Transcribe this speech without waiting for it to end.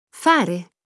Fare.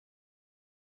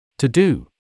 To do.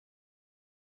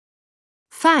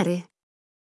 Fare.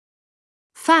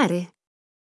 Fare.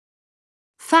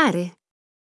 Fare.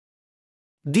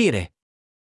 Dire.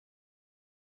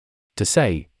 To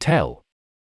say, tell.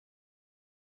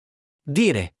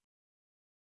 Dire.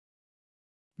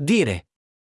 Dire.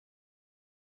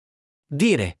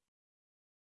 Dire.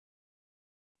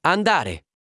 Andare.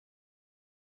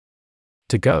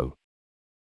 To go.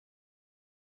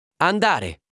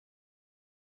 Andare.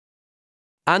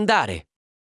 Andare.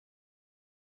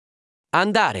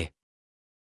 Andare.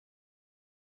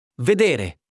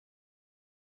 Vedere.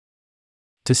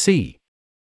 To see.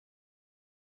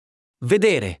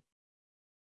 Vedere.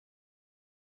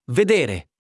 Vedere.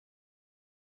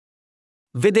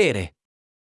 Vedere.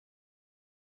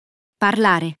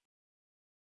 Parlare.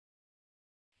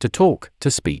 To talk, to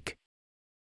speak.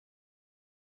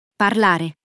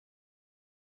 Parlare.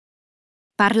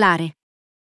 Parlare.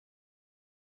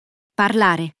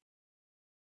 Parlare.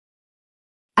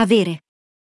 Avere.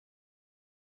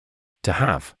 To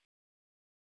have.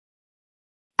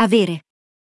 Avere.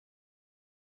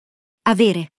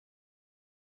 Avere.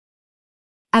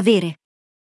 Avere.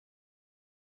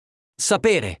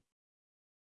 Sapere.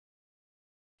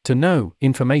 To know,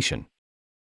 information.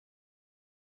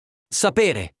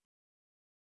 Sapere.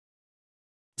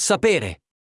 Sapere.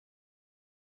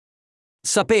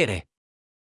 Sapere.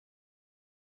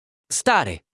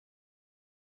 Stare.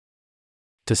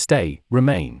 To stay,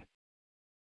 remain.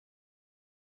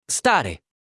 Stare.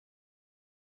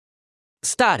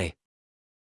 Stare.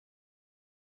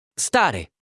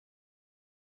 Stare.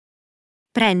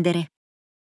 Prendere.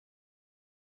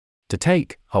 To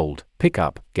take, hold, pick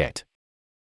up, get.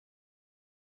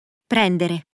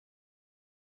 Prendere.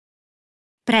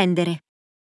 Prendere.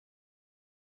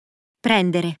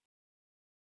 Prendere.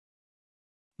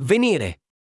 Venire.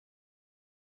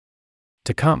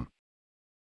 To come.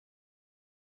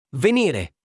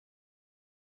 Venire.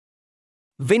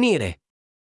 Venire.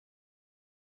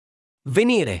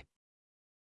 Venire.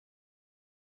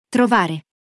 Trovare.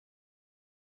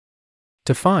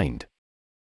 To find.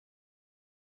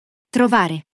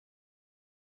 Trovare.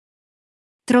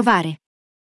 Trovare.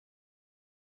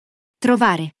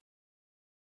 Trovare.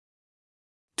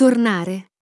 Tornare.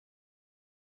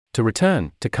 To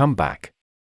return, to come back.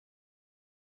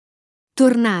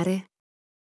 Tornare.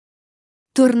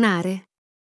 Tornare.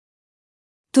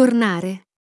 Tornare.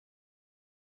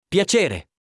 Piacere.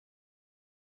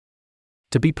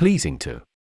 To be pleasing to.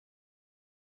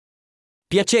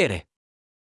 Piacere.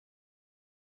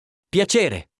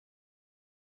 Piacere.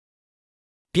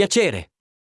 Piacere.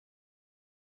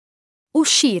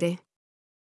 Uscire.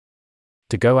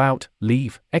 To go out,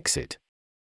 leave, exit.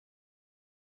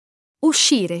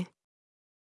 Uscire.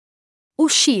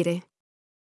 Uscire.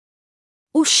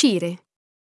 Uscire.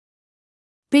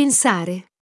 Pensare.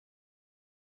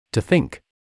 To think.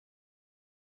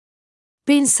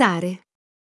 Pensare.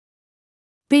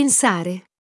 Pensare.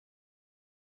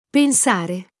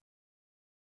 Pensare.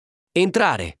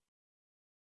 Entrare.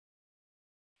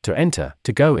 To enter,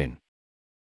 to go in.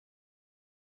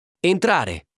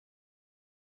 Entrare.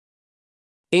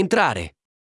 Entrare.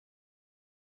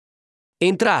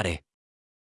 Entrare.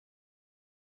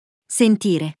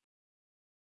 Sentire.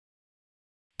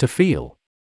 To feel.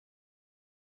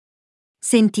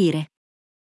 Sentire.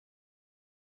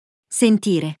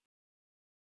 Sentire.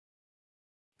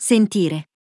 Sentire.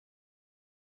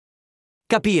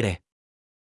 Capire.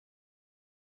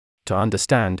 To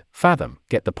understand, fathom,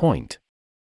 get the point.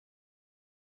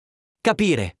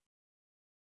 Capire.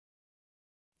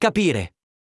 Capire.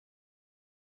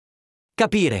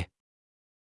 Capire.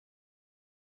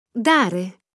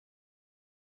 Dare.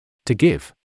 To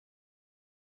give.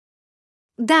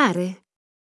 Dare.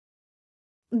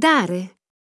 Dare.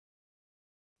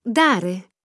 Dare.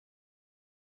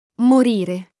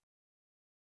 Morire.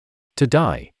 To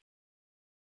die.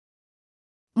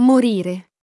 Morire.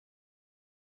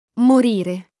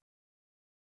 Morire.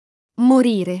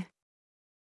 Morire.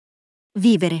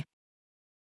 Vivere.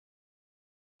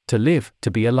 To live, to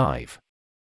be alive.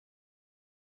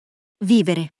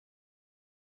 Vivere.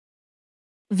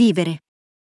 Vivere.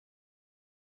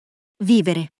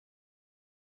 Vivere.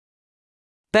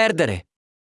 Perdere.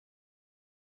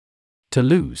 To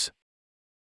lose.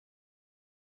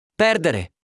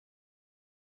 Perdere.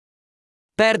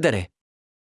 Perdere.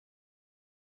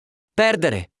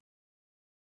 Perdere.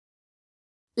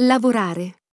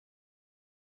 Lavorare.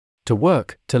 To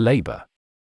work, to labor.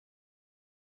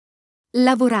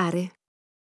 Lavorare.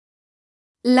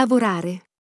 Lavorare.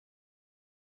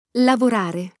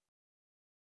 Lavorare.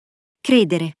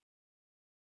 Credere.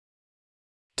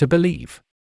 To believe.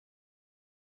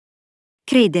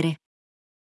 Credere.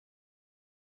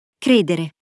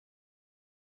 Credere.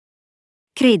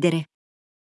 Credere.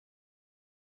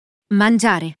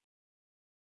 Mangiare.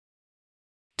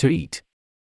 To eat.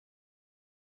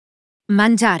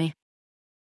 Mangiare.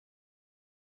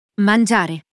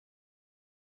 Mangiare.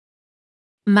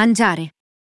 Mangiare.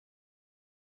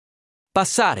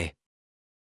 Passare.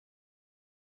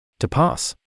 To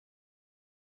pass.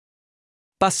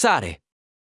 Passare.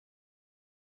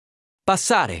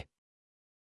 Passare.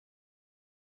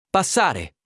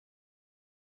 Passare.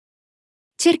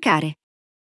 Cercare.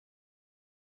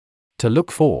 To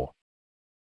look for.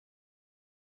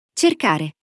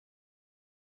 Cercare.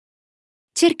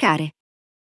 Cercare.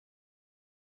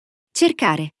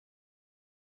 Cercare.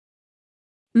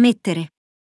 Mettere.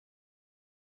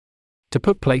 To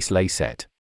put place lay set.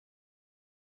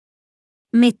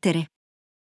 Mettere.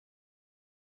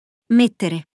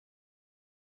 Mettere.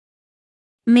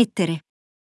 Mettere.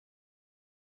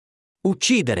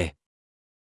 Uccidere.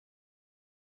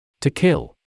 To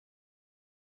kill.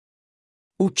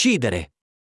 Uccidere.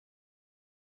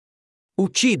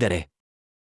 Uccidere.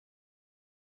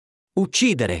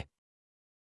 Uccidere.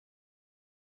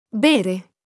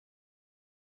 Bere.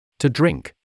 To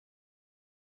drink.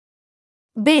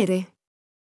 Bere.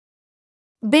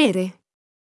 Bere.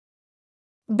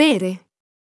 Bere.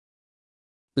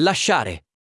 Lasciare.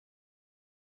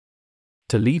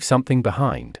 To leave something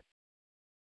behind.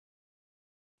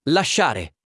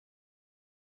 Lasciare.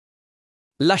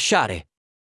 Lasciare.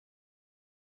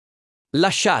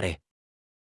 Lasciare.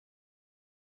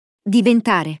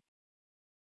 Diventare.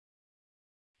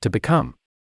 To become.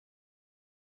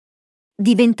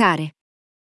 Diventare.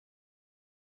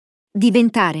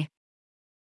 Diventare.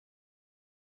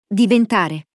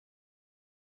 Diventare.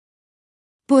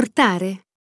 Portare.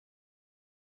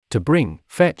 To bring,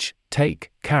 fetch,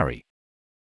 take, carry.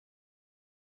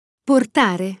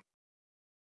 Portare.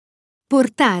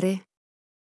 Portare.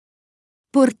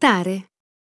 Portare.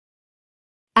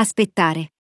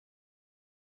 Aspettare.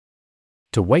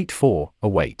 To wait for,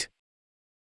 await.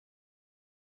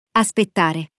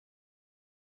 Aspettare.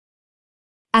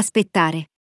 Aspettare.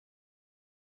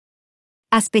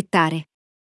 Aspettare.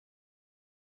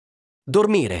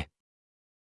 Dormire.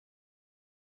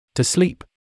 To sleep.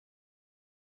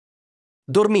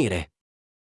 Dormire.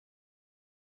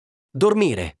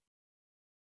 Dormire.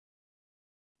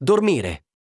 Dormire.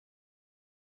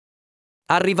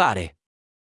 Arrivare.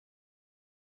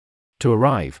 To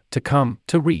arrive, to come,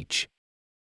 to reach.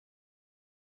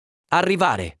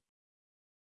 Arrivare.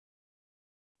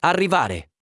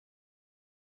 Arrivare.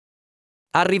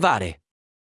 Arrivare.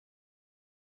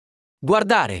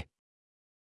 Guardare.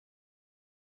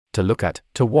 To look at,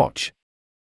 to watch.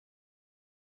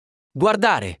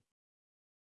 Guardare.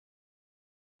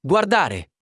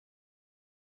 Guardare.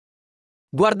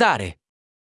 Guardare.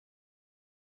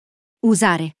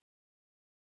 Usare.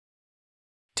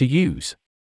 To use.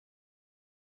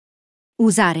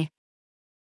 Usare.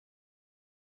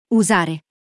 Usare.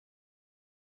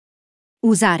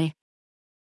 Usare.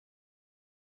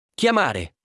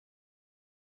 Chiamare.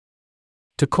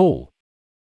 To call.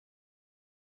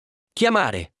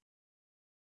 Chiamare.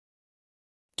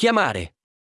 Chiamare.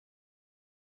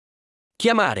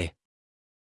 Chiamare.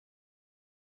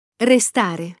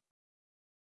 Restare.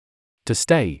 To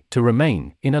stay, to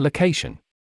remain, in a location.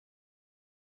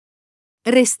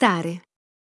 Restare.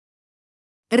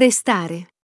 Restare.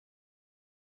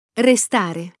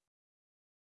 Restare.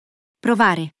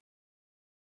 Provare.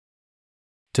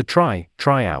 To try,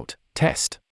 try out,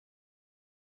 test.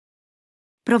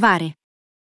 Provare.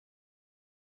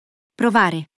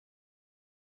 Provare.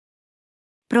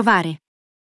 Provare.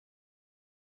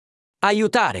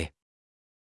 Aiutare.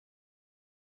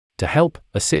 To help,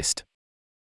 assist.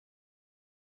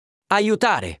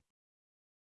 Aiutare.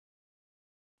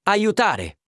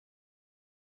 Aiutare.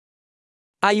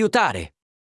 Aiutare.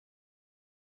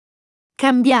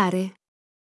 Cambiare.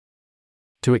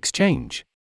 To exchange.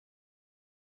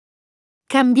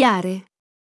 Cambiare.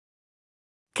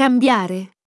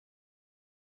 Cambiare.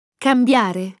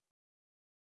 Cambiare.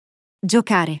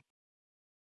 Giocare.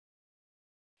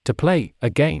 To play, a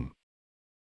game.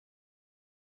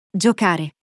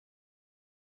 Giocare.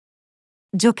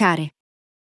 Giocare.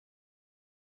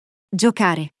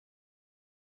 Giocare.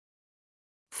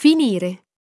 Finire.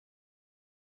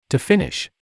 To finish.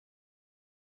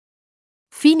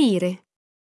 Finire.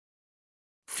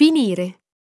 Finire.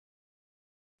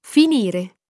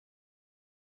 Finire.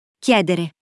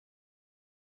 Chiedere.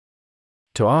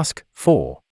 To ask,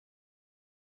 for.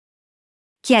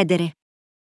 Chiedere.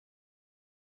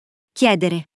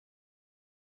 Chiedere.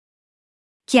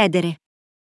 Chiedere.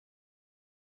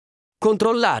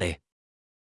 Controllare.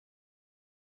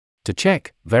 To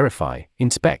check, verify,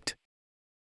 inspect.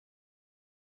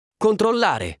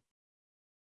 Controllare.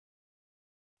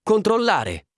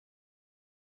 Controllare.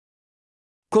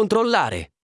 Controllare.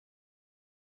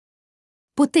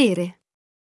 Potere.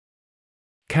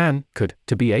 Can, could,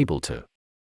 to be able to.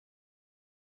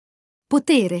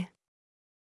 Potere.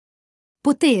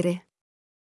 Potere.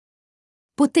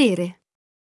 Potere.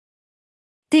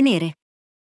 Tenere.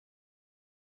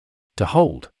 To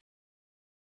hold.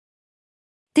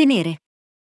 Tenere.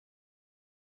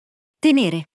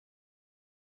 Tenere.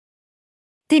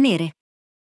 Tenere.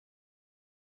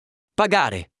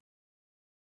 Pagare.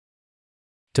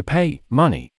 To pay,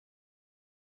 money.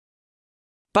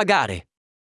 Pagare.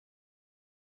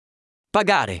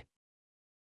 Pagare.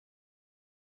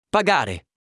 Pagare.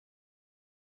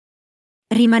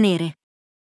 Rimanere.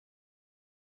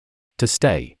 To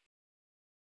stay.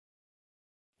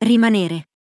 Rimanere.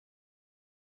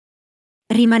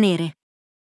 Rimanere.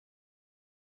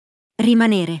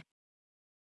 Rimanere.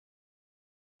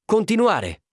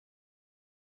 Continuare.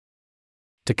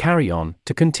 To carry on,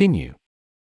 to continue.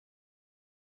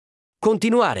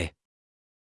 Continuare.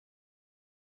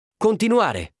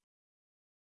 Continuare.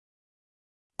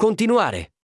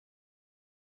 Continuare.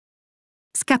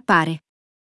 Scappare.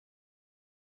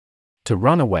 To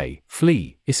run away,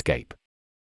 flee, escape.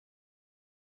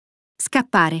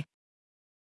 Scappare.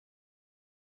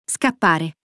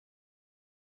 Scappare.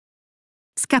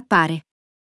 Scappare.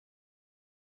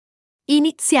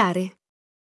 Iniziare.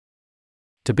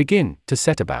 To begin, to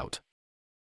set about.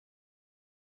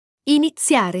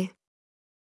 Iniziare.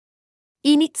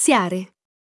 Iniziare.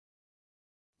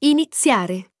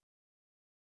 Iniziare.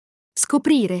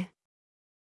 Scoprire.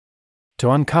 To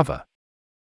uncover.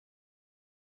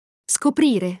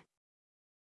 Scoprire.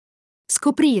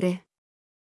 Scoprire.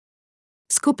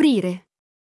 Scoprire.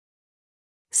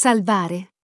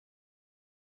 Salvare.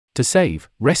 To save,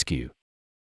 rescue.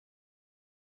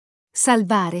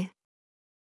 Salvare.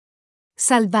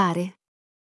 Salvare.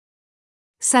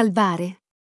 Salvare.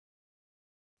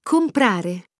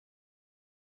 Comprare.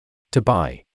 To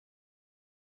buy.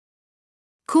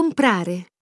 Comprare.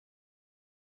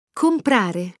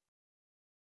 Comprare.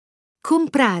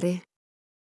 Comprare.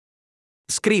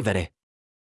 Scrivere.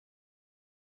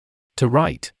 To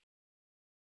write.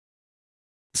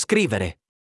 Scrivere.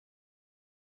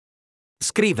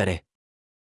 Scrivere.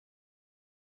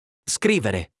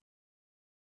 Scrivere.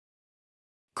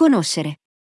 Conoscere.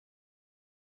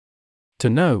 To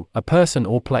know, a person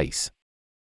or place.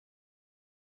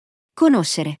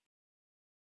 Conoscere.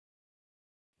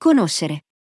 Conoscere.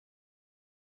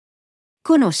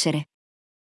 Conoscere.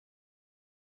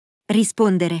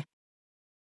 Rispondere.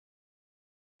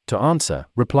 To answer,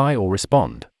 reply or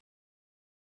respond.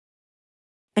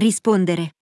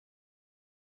 Rispondere.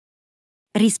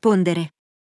 Rispondere.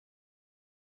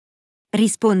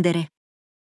 Rispondere.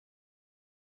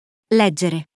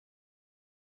 Leggere.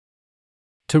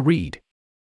 To read.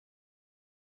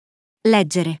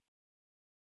 Leggere.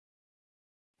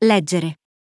 Leggere.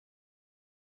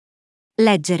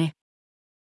 Leggere.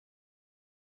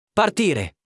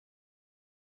 Partire.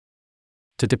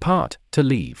 To depart, to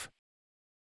leave.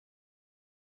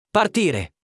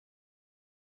 Partire.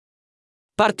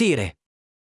 Partire.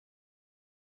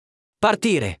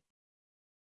 Partire.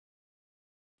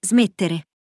 Smettere.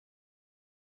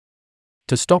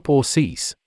 To stop or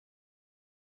cease.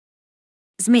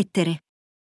 Smettere.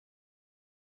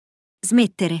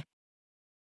 Smettere.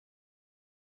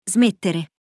 Smettere.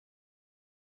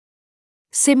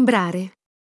 Sembrare.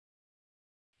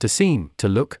 To seem, to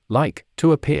look, like,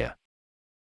 to appear.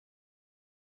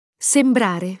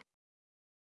 Sembrare.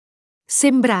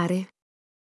 Sembrare.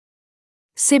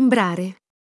 Sembrare.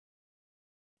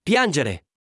 Piangere.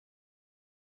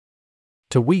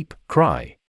 To weep,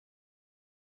 cry.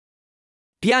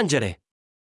 Piangere.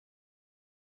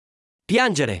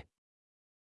 Piangere.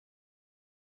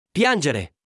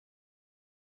 Piangere.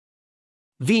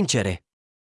 Vincere.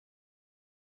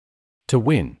 To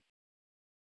win.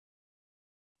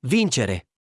 Vincere.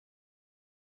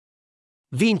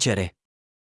 Vincere.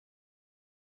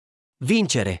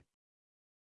 Vincere.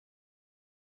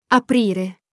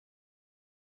 Aprire.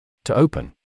 To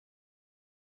open.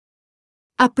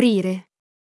 Aprire.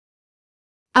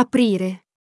 Aprire.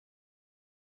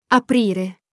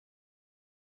 Aprire.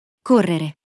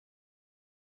 Correre.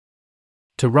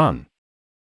 To run.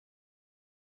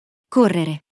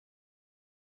 Correre.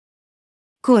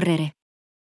 Correre.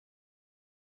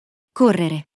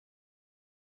 Correre.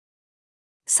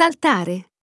 Saltare.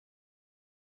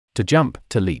 To jump,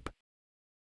 to leap.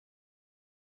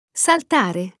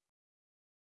 Saltare.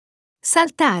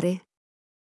 Saltare.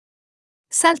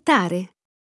 Saltare.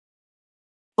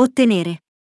 Ottenere.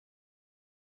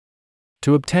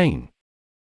 To obtain.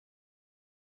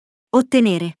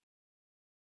 Ottenere.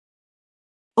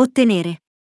 Ottenere.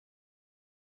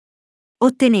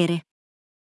 Ottenere.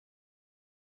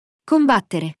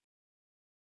 Combattere.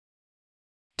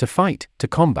 To fight, to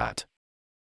combat.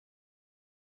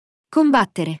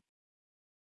 Combattere.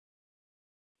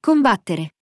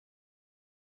 Combattere.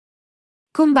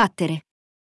 Combattere.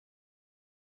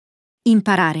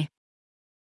 Imparare.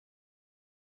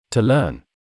 To learn.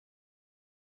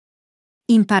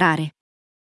 Imparare.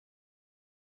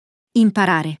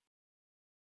 Imparare.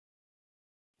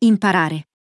 Imparare.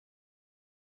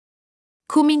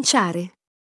 Cominciare.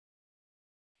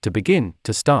 To begin,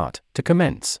 to start, to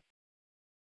commence.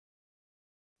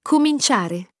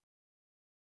 Cominciare.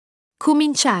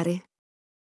 Cominciare.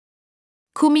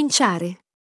 Cominciare.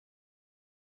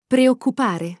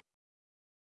 Preoccupare.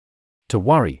 To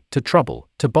worry, to trouble,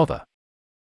 to bother.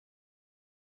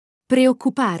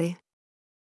 Preoccupare.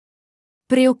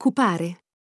 Preoccupare.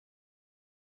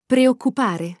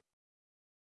 Preoccupare.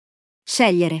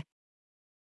 Scegliere.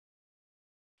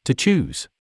 To choose.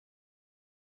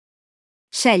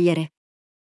 Scegliere.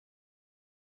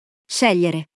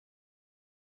 Scegliere.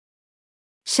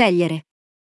 Scegliere.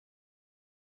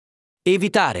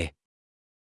 Evitare.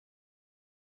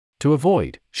 To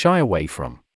avoid, shy away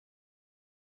from.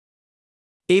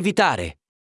 Evitare.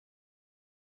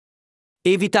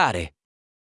 Evitare.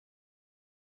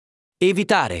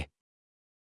 Evitare.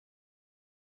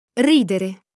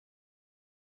 Ridere.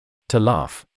 To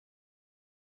laugh.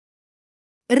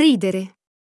 Ridere.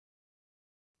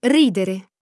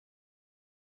 Ridere.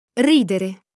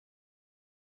 Ridere.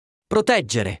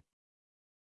 Proteggere.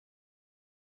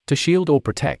 To shield or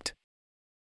protect.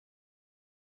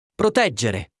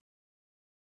 Proteggere.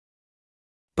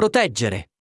 Proteggere.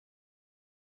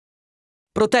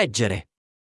 Proteggere.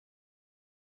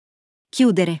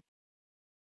 Chiudere.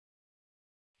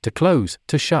 To close,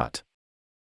 to shut.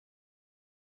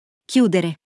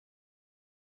 Chiudere.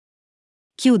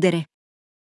 Chiudere.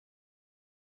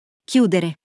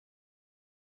 Chiudere.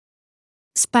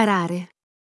 Sparare.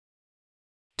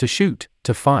 To shoot,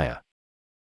 to fire.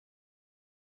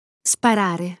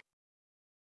 Sparare.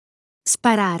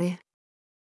 Sparare.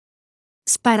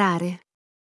 Sparare.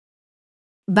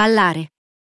 Ballare.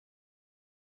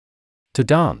 To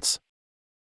dance.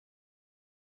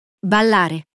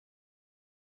 Ballare.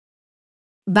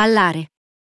 Ballare.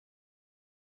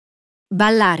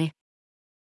 Ballare.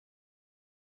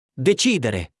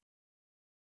 Decidere.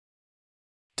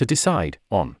 To decide,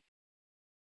 on.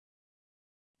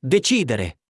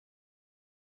 Decidere.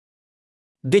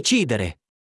 Decidere.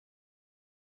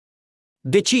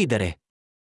 Decidere.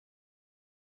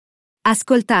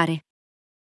 Ascoltare.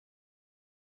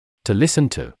 To listen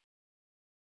to.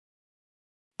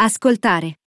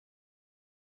 Ascoltare.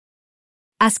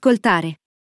 Ascoltare.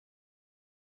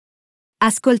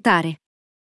 Ascoltare.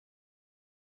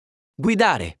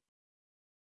 Guidare.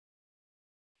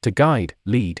 To guide,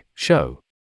 lead, show.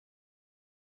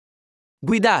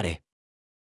 Guidare.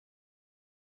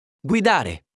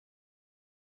 Guidare.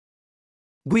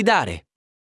 Guidare.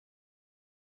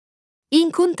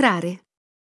 Incontrare.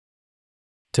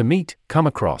 To meet, come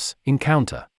across,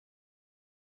 encounter.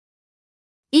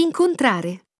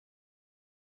 Incontrare.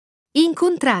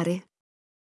 Incontrare.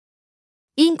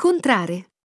 Incontrare.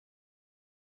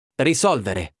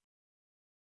 Risolvere.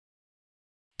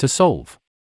 To solve.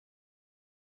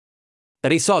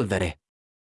 Risolvere.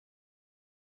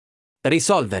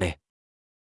 Risolvere.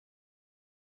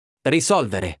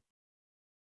 Risolvere.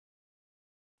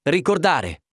 Ricordare. Ricordare. Ricordare. Ricordare. Ricordare. Ricordare. Ricordare. Ricordare.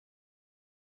 Ricordare. Ricordare. Ricordare. Ricordare. Ricordare. Ricordare. Ricordare. Ricordare. Ricordare. Ricordare. Ricordare.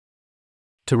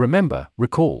 To remember,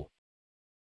 recall.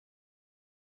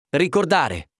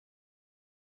 Ricordare.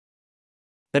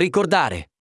 Ricordare.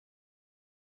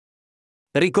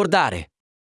 Ricordare.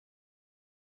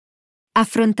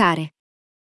 Affrontare.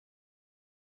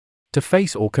 To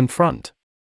face or confront.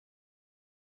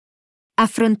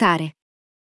 Affrontare.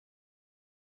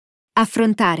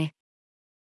 Affrontare.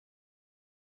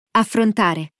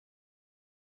 Affrontare.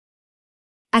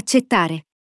 Accettare.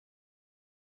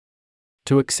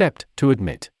 To accept, to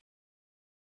admit.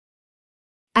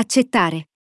 Accettare.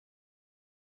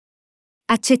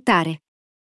 Accettare.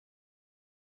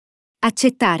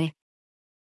 Accettare.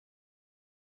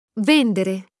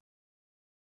 Vendere.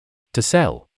 To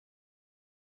sell.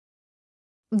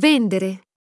 Vendere.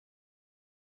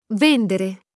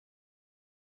 Vendere.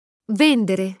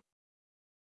 Vendere.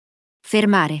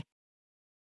 Fermare.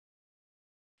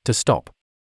 To stop.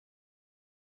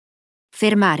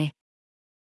 Fermare.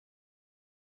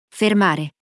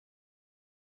 Fermare.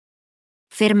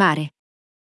 Fermare.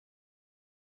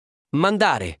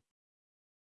 Mandare.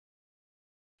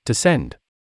 To send.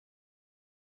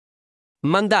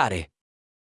 Mandare.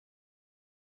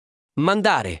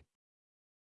 Mandare.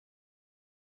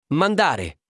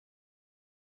 Mandare.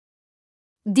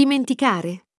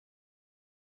 Dimenticare.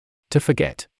 To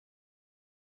forget.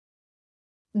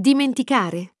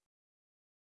 Dimenticare.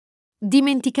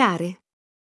 Dimenticare.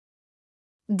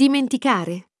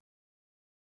 Dimenticare.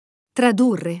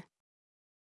 Tradurre.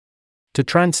 To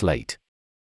translate.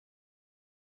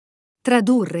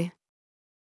 Tradurre.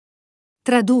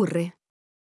 Tradurre.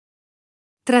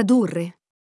 Tradurre.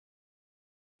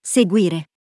 Seguire.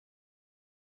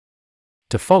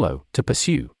 To follow, to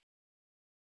pursue.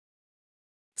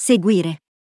 Seguire.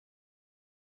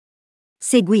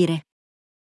 Seguire.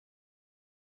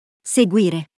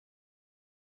 Seguire.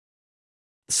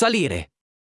 Salire.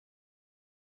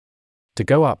 To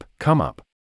go up, come up.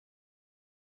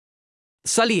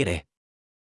 Salire.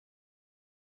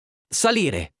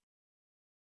 Salire.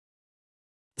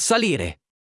 Salire.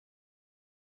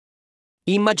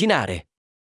 Immaginare.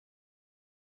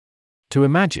 To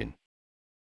imagine.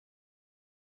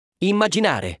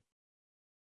 Immaginare.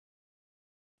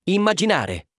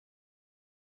 Immaginare.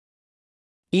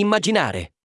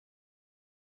 Immaginare.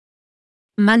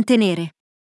 Mantenere.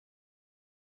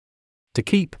 To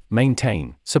keep,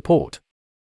 maintain, support.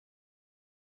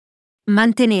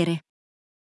 Mantenere.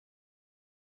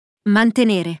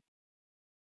 Mantenere.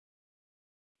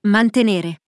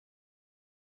 Mantenere.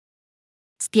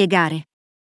 Spiegare.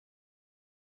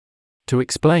 To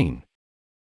explain.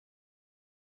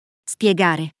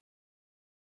 Spiegare.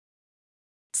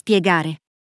 Spiegare.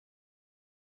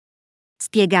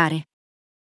 Spiegare.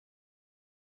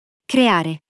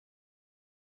 Creare.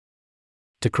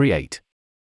 To create.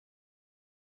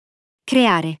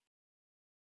 Creare.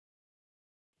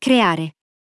 Creare.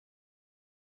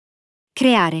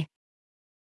 Creare.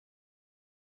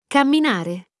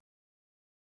 Camminare.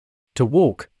 To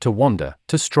walk, to wander,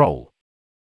 to stroll.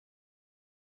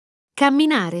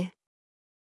 Camminare.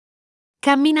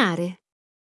 Camminare.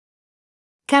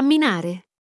 Camminare.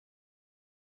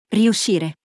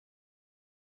 Riuscire.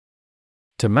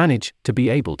 To manage, to be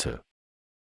able to.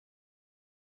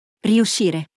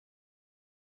 Riuscire.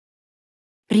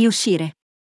 Riuscire.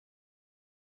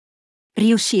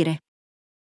 Riuscire.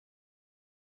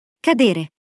 Cadere.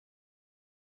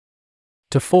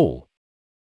 To fall.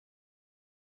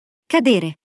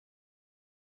 Cadere.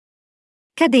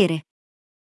 Cadere.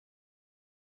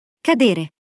 Cadere.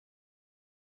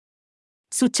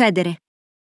 Succedere.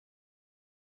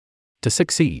 To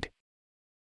succeed.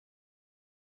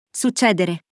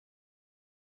 Succedere.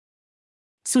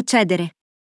 Succedere.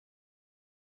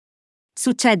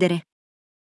 Succedere.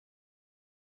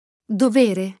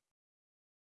 Dovere.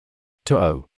 To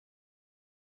owe.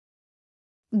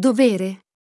 Dovere.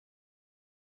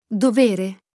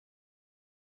 Dovere.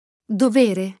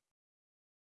 Dovere.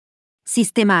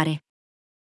 Sistemare.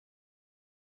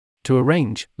 To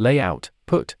arrange, lay out,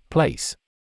 put, place.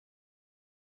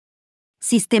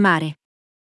 Sistemare.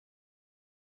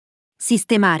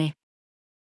 Sistemare.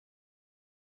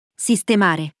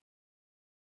 Sistemare.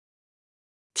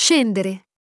 Scendere.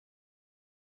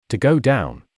 To go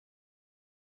down.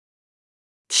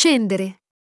 Scendere.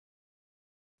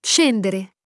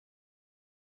 Scendere.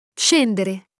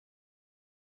 Scendere.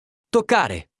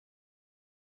 Toccare.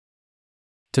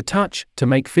 To touch, to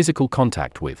make physical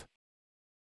contact with.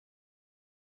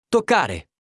 Toccare.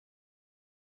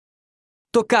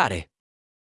 Toccare.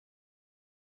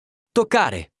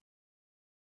 Toccare.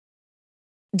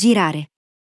 Girare.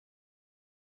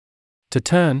 To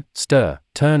turn, stir,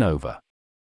 turn over.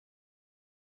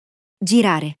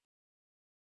 Girare.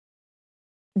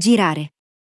 Girare.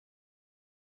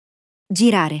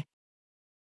 Girare.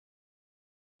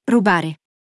 Rubare.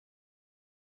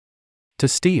 To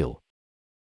steal.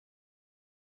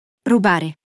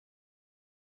 Rubare.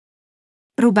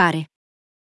 Rubare.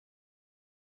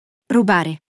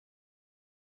 Rubare.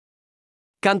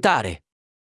 Cantare.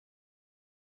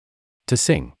 To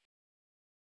sing.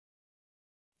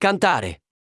 Cantare.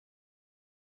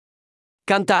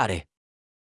 Cantare.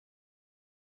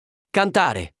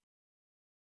 Cantare.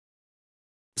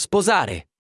 Sposare.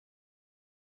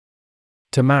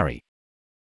 To marry.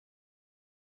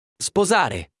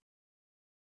 Sposare.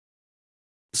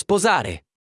 Sposare.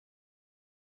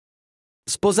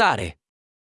 Sposare.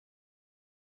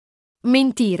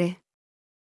 Mentire.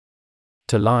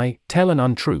 To lie, tell an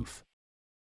untruth.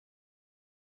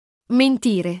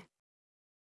 Mentire.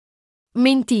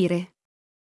 Mentire.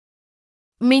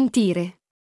 Mentire.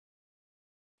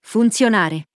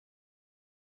 Funzionare.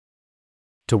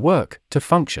 To work, to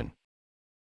function.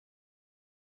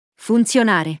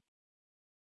 Funzionare.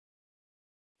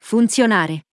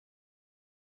 Funzionare.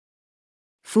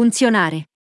 Funzionare.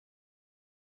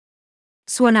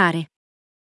 Suonare.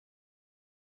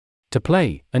 To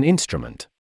play an instrument.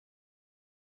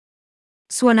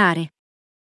 Suonare.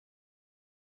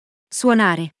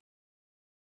 Suonare.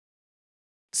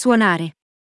 Suonare.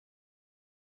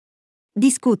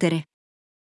 Discutere.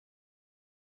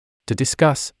 To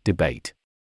discuss, debate.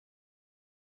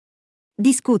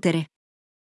 Discutere.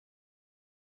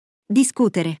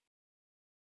 Discutere.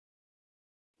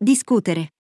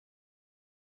 Discutere.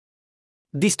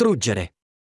 Distruggere.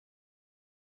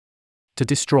 To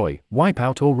destroy, wipe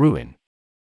out or ruin.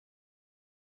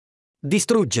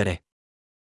 Distruggere.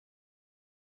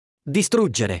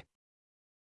 Distruggere.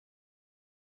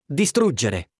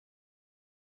 Distruggere.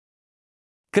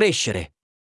 Crescere.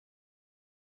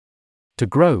 To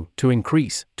grow, to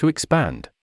increase, to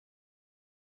expand.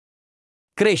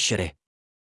 Crescere.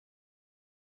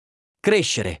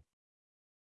 Crescere.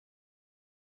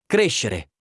 Crescere.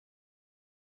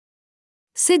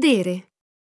 Sedere.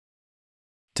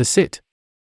 To sit.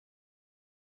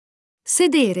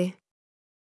 Sedere.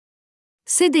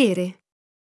 Sedere.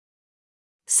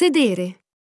 Sedere.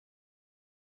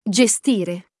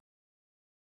 Gestire.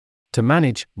 To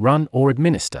manage, run or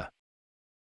administer.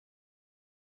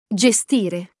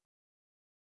 Gestire.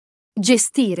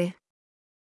 Gestire.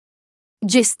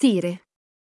 Gestire.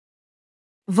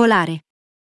 Volare.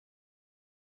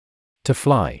 To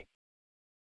fly.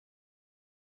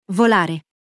 Volare.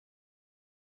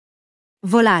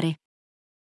 Volare.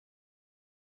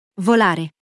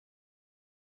 Volare.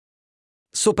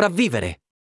 Sopravvivere.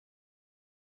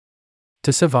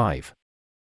 To survive.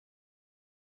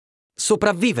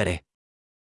 Sopravvivere.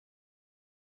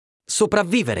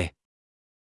 Sopravvivere.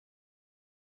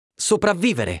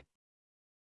 Sopravvivere.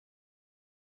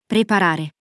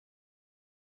 Preparare.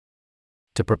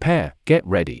 To prepare, get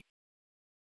ready.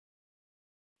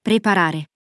 Preparare.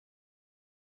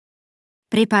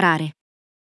 Preparare.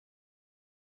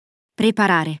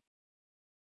 Preparare.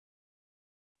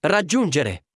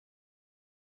 Raggiungere.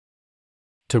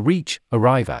 To reach,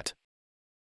 arrive at.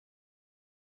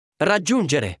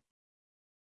 Raggiungere.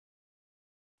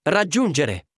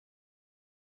 Raggiungere.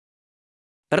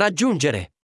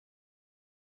 Raggiungere.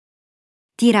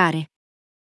 Tirare.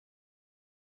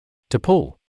 To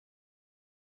pull.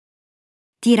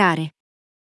 Tirare.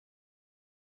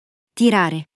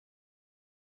 Tirare.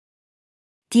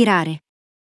 Tirare.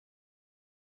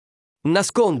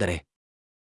 Nascondere.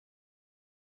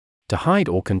 To hide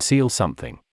or conceal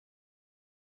something.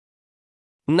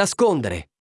 Nascondere.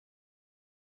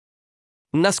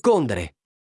 Nascondere.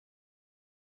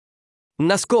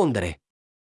 Nascondere.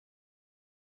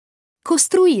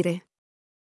 Costruire.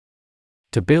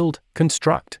 To build,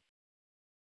 construct.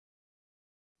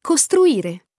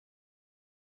 Costruire.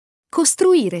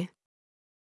 Costruire.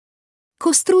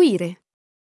 Costruire.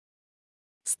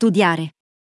 Studiare.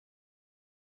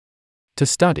 To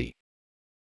study.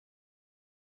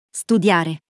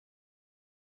 Studiare.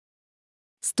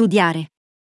 Studiare.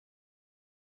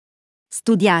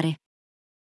 Studiare.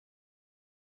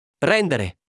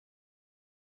 Rendere.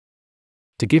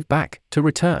 To give back, to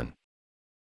return.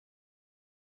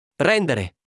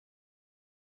 Rendere.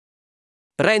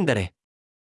 Rendere.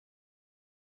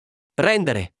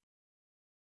 Rendere.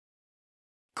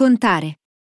 Contare.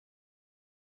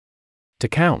 To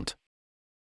count.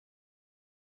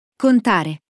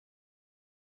 Contare.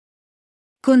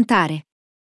 Contare.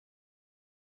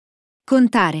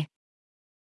 Contare.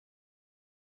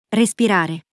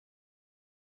 Respirare.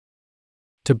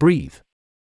 To breathe.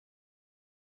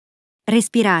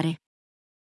 Respirare.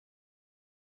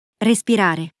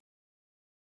 Respirare.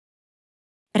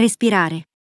 Respirare.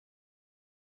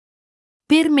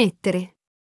 Permettere.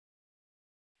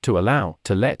 To allow,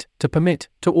 to let, to permit,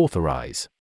 to authorize.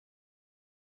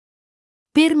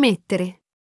 Permettere.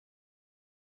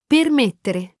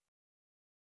 Permettere.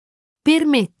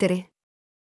 Permettere.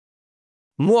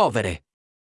 Muovere.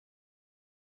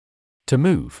 To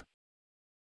move.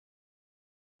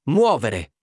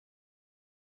 Muovere.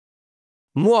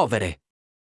 Muovere.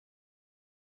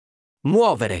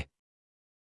 Muovere.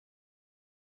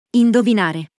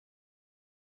 Indovinare.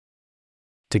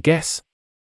 To guess.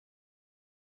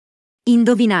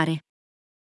 Indovinare.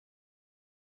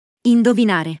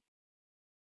 Indovinare.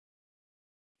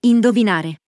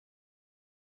 Indovinare.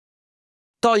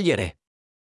 Togliere.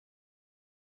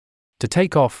 To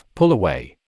take off, pull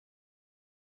away.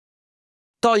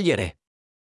 Togliere.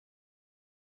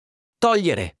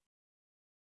 Togliere.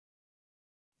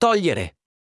 Togliere.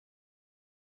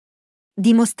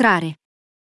 Dimostrare.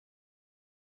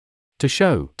 To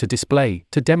show, to display,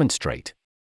 to demonstrate.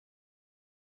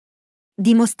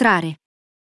 Dimostrare.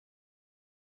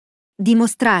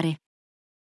 Dimostrare.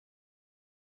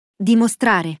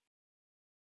 Dimostrare.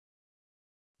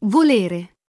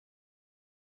 Volere.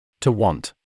 To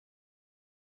want.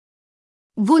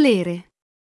 Volere.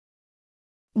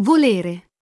 Volere.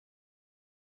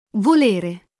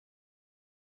 Volere.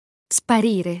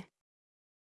 Sparire.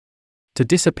 To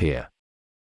disappear.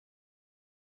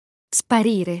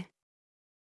 Sparire.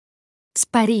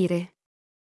 Sparire.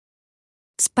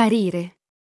 Sparire.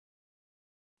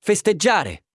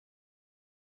 Festeggiare.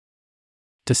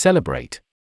 To celebrate.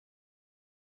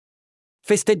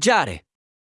 Festeggiare.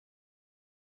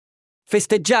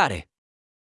 Festeggiare.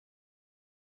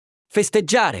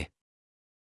 Festeggiare.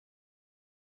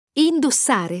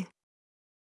 Indossare.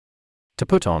 To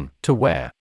put on, to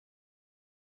wear.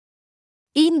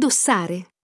 Indossare.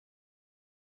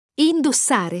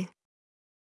 Indossare.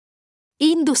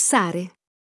 Indossare.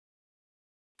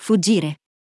 Fuggire.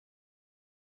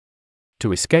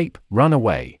 To escape, run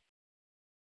away.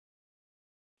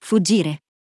 Fuggire.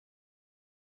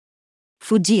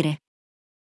 Fuggire.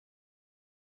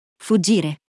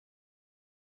 Fuggire.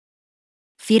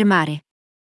 Firmare.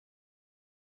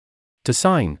 To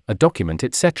sign, a document,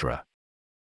 etc.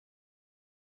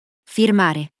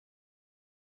 Firmare.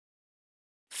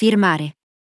 Firmare.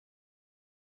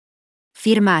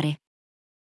 Firmare.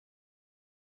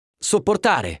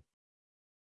 Sopportare.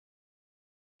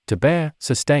 To bear,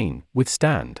 sustain,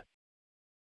 withstand.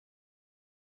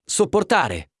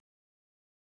 Sopportare.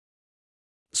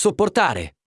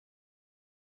 Sopportare.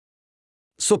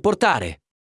 Sopportare.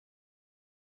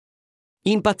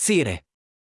 Impazzire.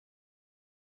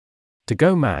 To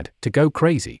go mad, to go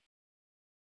crazy.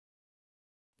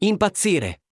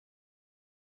 Impazzire.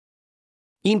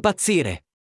 Impazzire.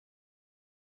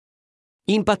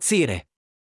 Impazzire.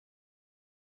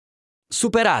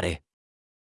 Superare.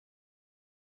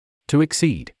 To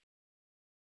exceed.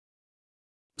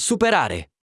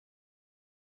 Superare.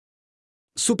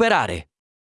 Superare.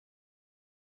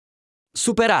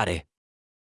 Superare.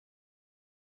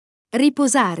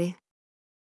 Riposare.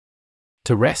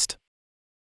 To rest.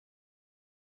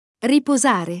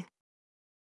 Riposare.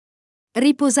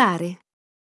 Riposare.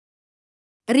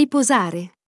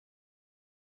 Riposare.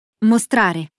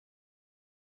 Mostrare.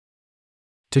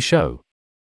 To show.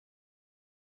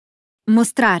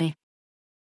 Mostrare.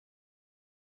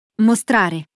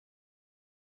 Mostrare.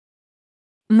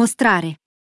 Mostrare.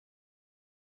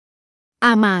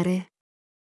 Amare.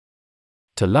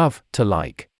 To love, to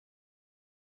like.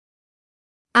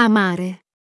 Amare.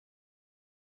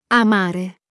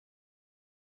 Amare.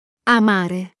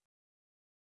 Amare.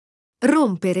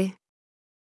 Rompere.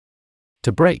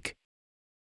 To break.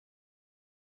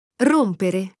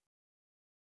 Rompere.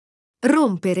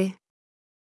 Rompere.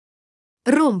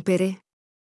 Rompere.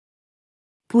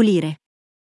 Pulire.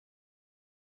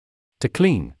 To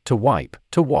clean, to wipe,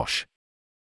 to wash.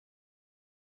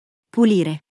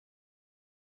 Pulire.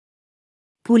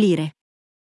 Pulire.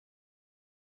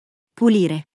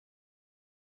 Pulire.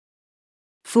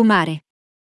 Fumare.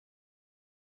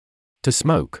 To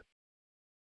smoke.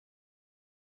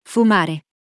 Fumare.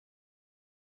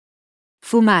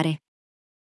 Fumare.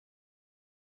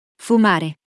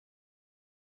 Fumare.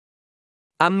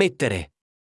 Ammettere.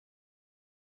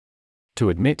 To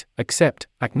admit, accept,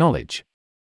 acknowledge.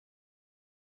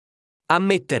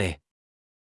 Ammettere.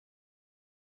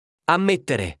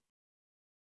 Ammettere.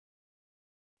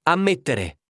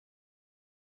 Ammettere.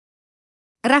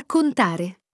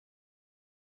 Raccontare.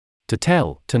 To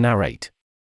tell, to narrate.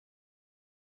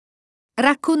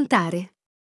 Raccontare.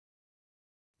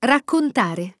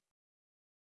 Raccontare.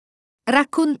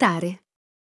 Raccontare.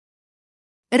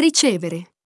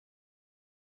 Ricevere.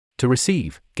 To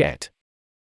receive, get.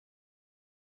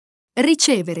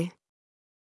 Ricevere.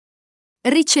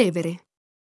 Ricevere.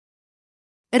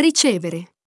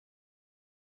 Ricevere.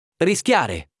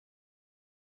 Rischiare.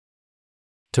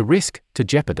 To risk, to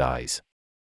jeopardize.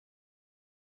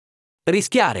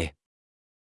 Rischiare.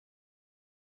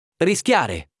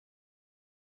 Rischiare.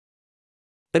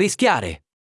 Rischiare.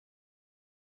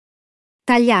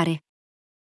 Tagliare.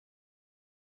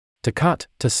 To cut,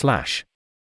 to slash.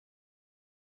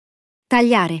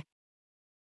 Tagliare.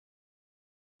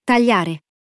 Tagliare.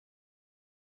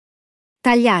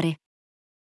 Tagliare.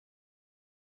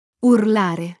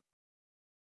 Urlare.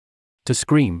 To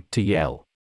scream, to yell.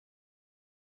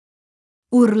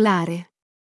 Urlare.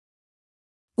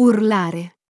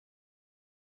 Urlare.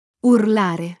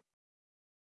 Urlare.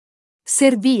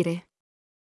 Servire.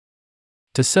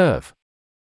 To serve.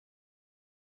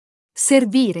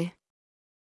 Servire.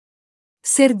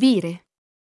 Servire.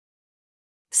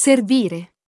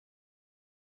 Servire.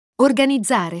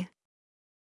 Organizzare.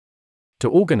 To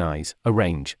organize,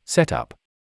 arrange, set up.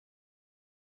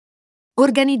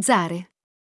 Organizzare.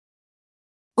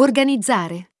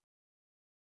 Organizzare.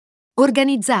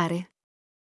 Organizzare.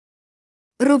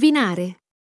 Rovinare.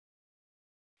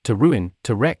 To ruin,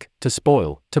 to wreck, to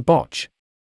spoil, to botch.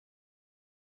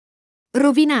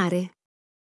 Rovinare.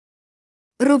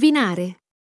 Rovinare.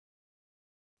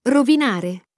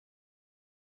 Rovinare.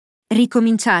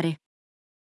 Ricominciare.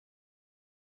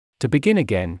 To begin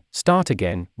again, start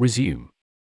again, resume.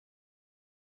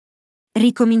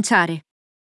 Ricominciare.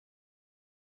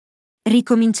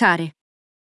 Ricominciare.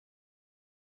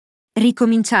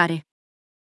 Ricominciare.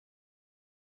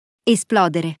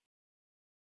 Esplodere.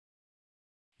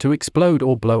 To explode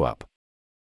or blow up.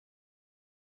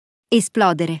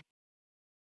 Esplodere.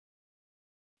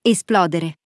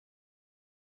 Esplodere.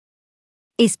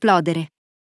 Esplodere.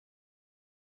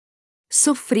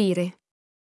 Soffrire.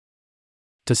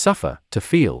 To suffer, to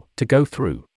feel, to go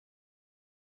through.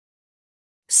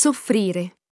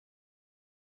 Soffrire.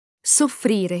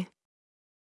 Soffrire.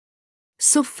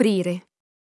 Soffrire.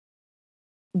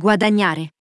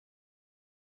 Guadagnare.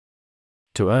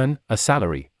 To earn, a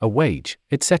salary, a wage,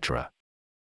 etc.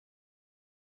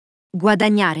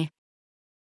 Guadagnare.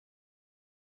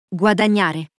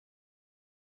 Guadagnare.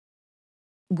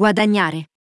 Guadagnare.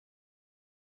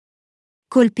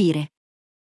 Colpire.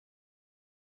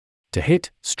 To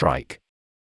hit, strike.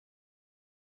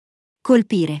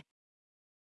 Colpire.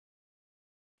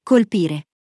 Colpire.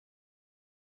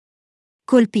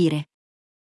 Colpire.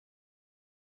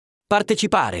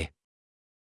 Partecipare.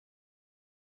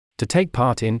 To take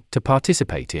part in, to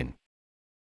participate in.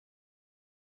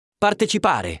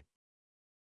 Partecipare.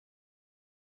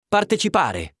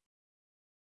 Partecipare.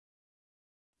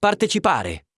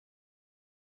 Partecipare.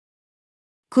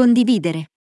 Condividere.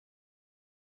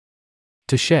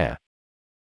 To share.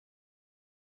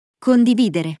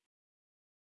 Condividere.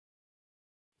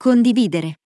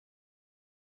 Condividere.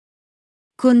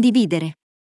 Condividere.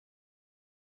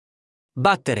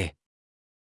 Battere.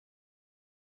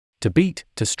 To beat,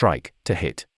 to strike, to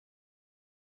hit.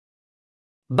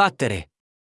 Battere.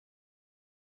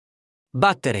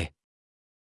 Battere.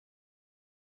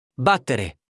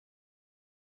 Battere.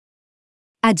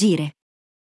 Agire.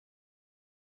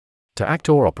 To act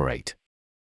or operate.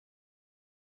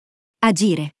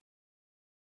 Agire.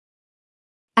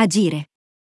 Agire.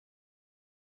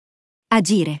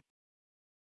 Agire.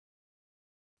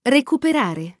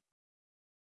 Recuperare.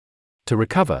 To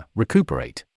recover,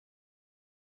 recuperate.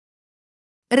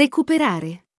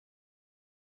 Recuperare.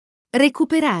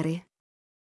 Recuperare.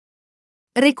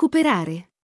 Recuperare.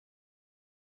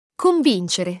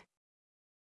 Convincere.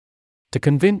 To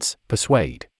convince,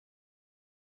 persuade.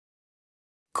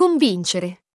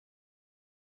 Convincere.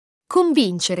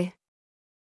 Convincere.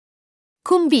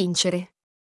 Convincere.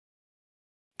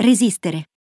 Resistere.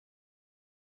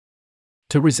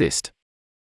 To resist.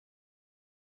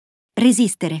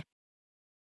 Resistere.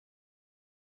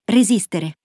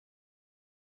 Resistere.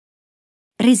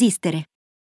 Resistere.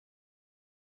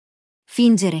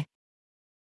 Fingere.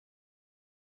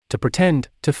 To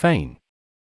pretend, to feign.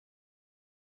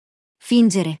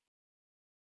 Fingere.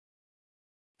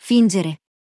 Fingere.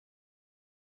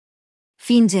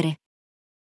 Fingere.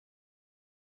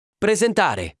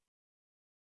 Presentare.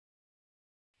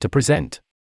 To present.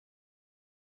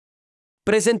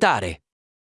 Presentare.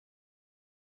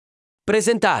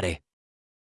 Presentare.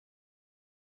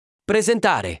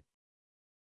 Presentare.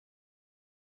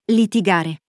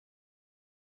 Litigare.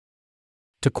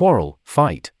 To quarrel,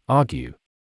 fight, argue.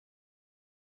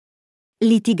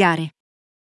 Litigare.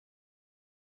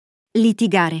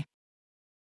 Litigare.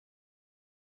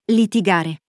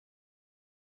 Litigare.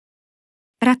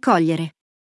 Raccogliere.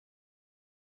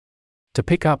 To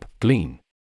pick up, glean.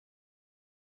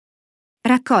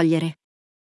 Raccogliere.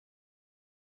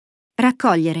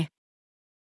 Raccogliere.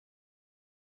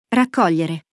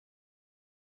 Raccogliere.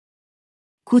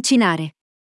 Cucinare.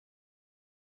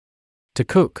 To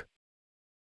cook.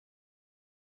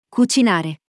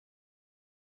 Cucinare.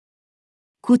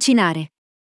 Cucinare.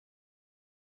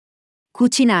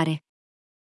 Cucinare.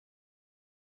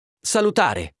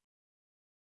 Salutare.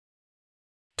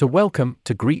 To welcome,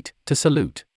 to greet, to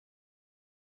salute.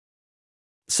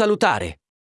 Salutare.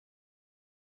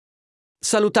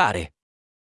 Salutare.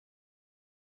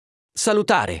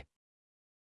 Salutare.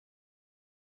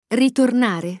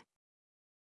 Ritornare.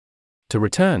 To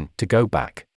return, to go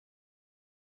back.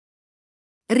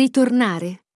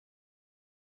 Ritornare.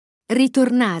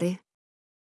 Ritornare.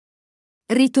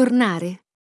 Ritornare.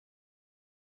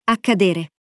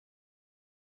 Accadere.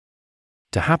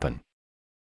 To happen.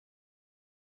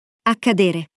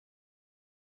 Accadere.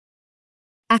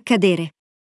 Accadere.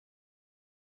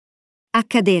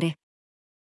 Accadere.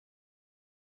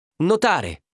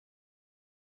 Notare.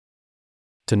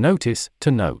 To notice,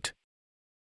 to note.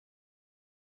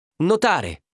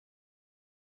 Notare.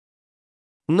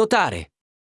 Notare.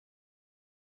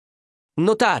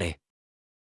 Notare.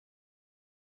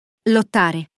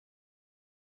 Lottare.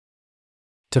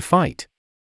 To fight.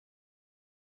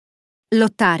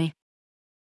 Lottare.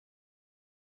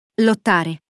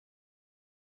 Lottare.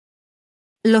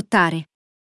 Lottare.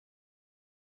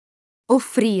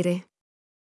 Offrire.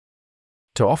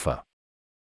 To offer.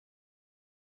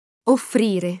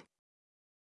 Offrire.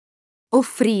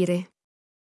 Offrire.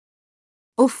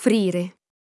 Offrire.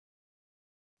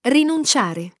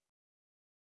 Rinunciare.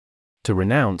 To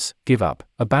renounce, give up,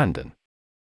 abandon.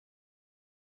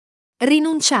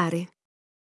 Rinunciare.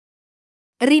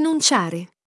 Rinunciare.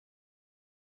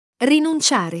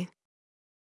 Rinunciare.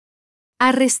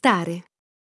 Arrestare.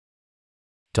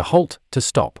 To halt, to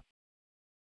stop.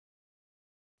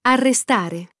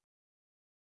 Arrestare.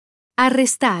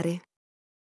 Arrestare.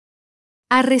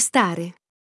 Arrestare.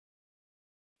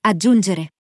 Aggiungere.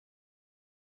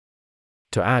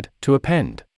 To add, to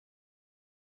append.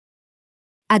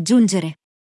 Aggiungere.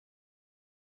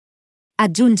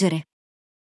 Aggiungere.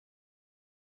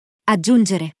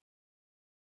 Aggiungere.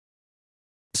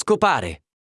 Scopare.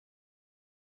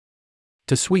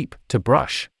 To sweep, to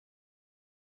brush.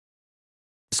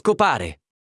 Scopare.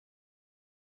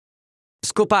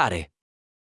 Scopare.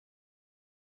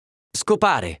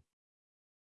 Scopare.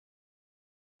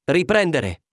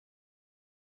 Riprendere.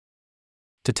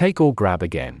 To take or grab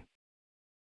again.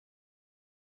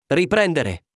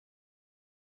 Riprendere.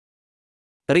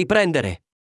 Riprendere.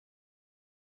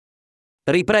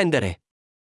 Riprendere.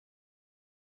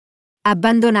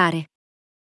 Abbandonare.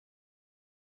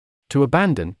 To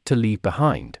abandon, to leave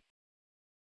behind.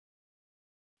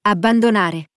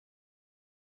 Abbandonare.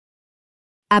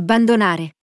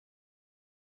 Abbandonare.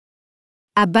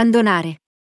 Abbandonare.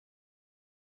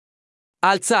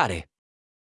 Alzare.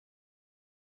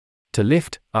 To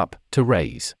lift, up, to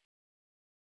raise.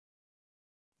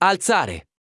 Alzare.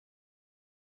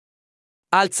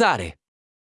 Alzare.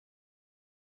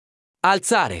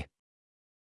 Alzare.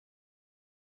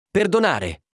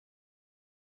 Perdonare.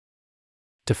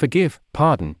 To forgive,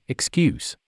 pardon,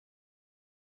 excuse.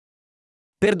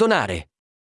 Perdonare.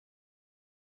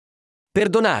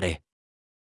 Perdonare.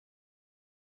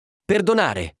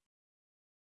 Perdonare.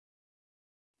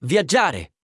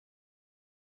 Viaggiare.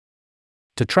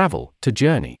 To travel, to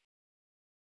journey.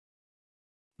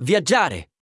 Viaggiare.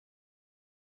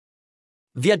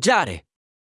 Viaggiare.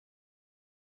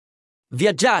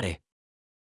 Viaggiare.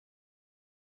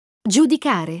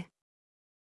 Giudicare.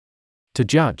 To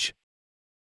judge.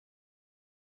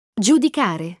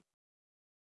 Giudicare.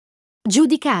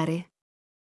 Giudicare.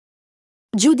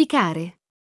 Giudicare.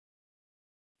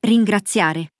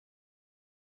 Ringraziare.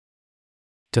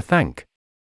 To thank.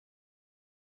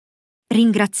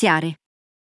 Ringraziare.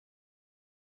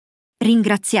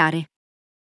 Ringraziare.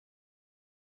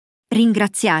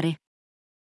 Ringraziare.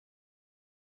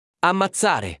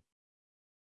 Ammazzare.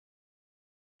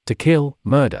 To kill,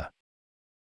 murder.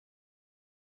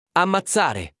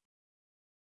 Ammazzare.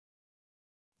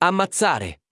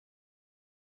 Ammazzare.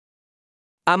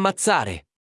 Ammazzare.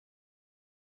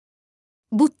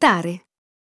 Buttare.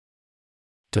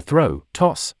 To throw,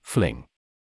 toss, fling.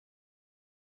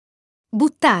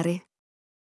 Buttare.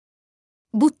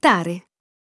 Buttare.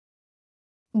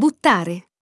 Buttare.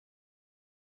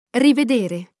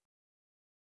 Rivedere.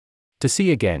 To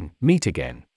see again, meet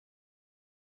again.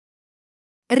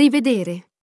 Rivedere.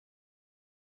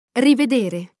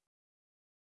 Rivedere.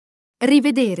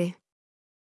 Rivedere.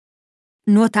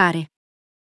 Nuotare.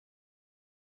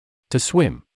 To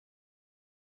swim.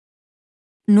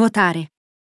 Nuotare.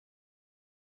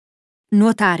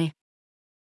 Nuotare.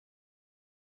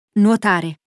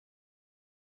 Nuotare.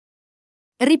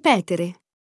 Ripetere.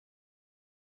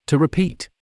 To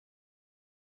repeat.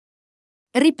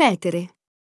 Ripetere.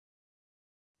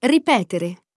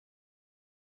 Ripetere.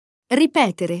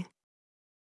 Ripetere.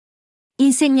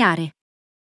 Insegnare.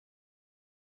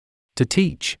 To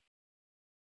teach.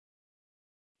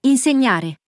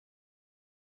 Insegnare.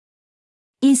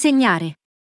 Insegnare.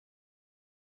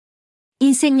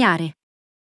 Insegnare.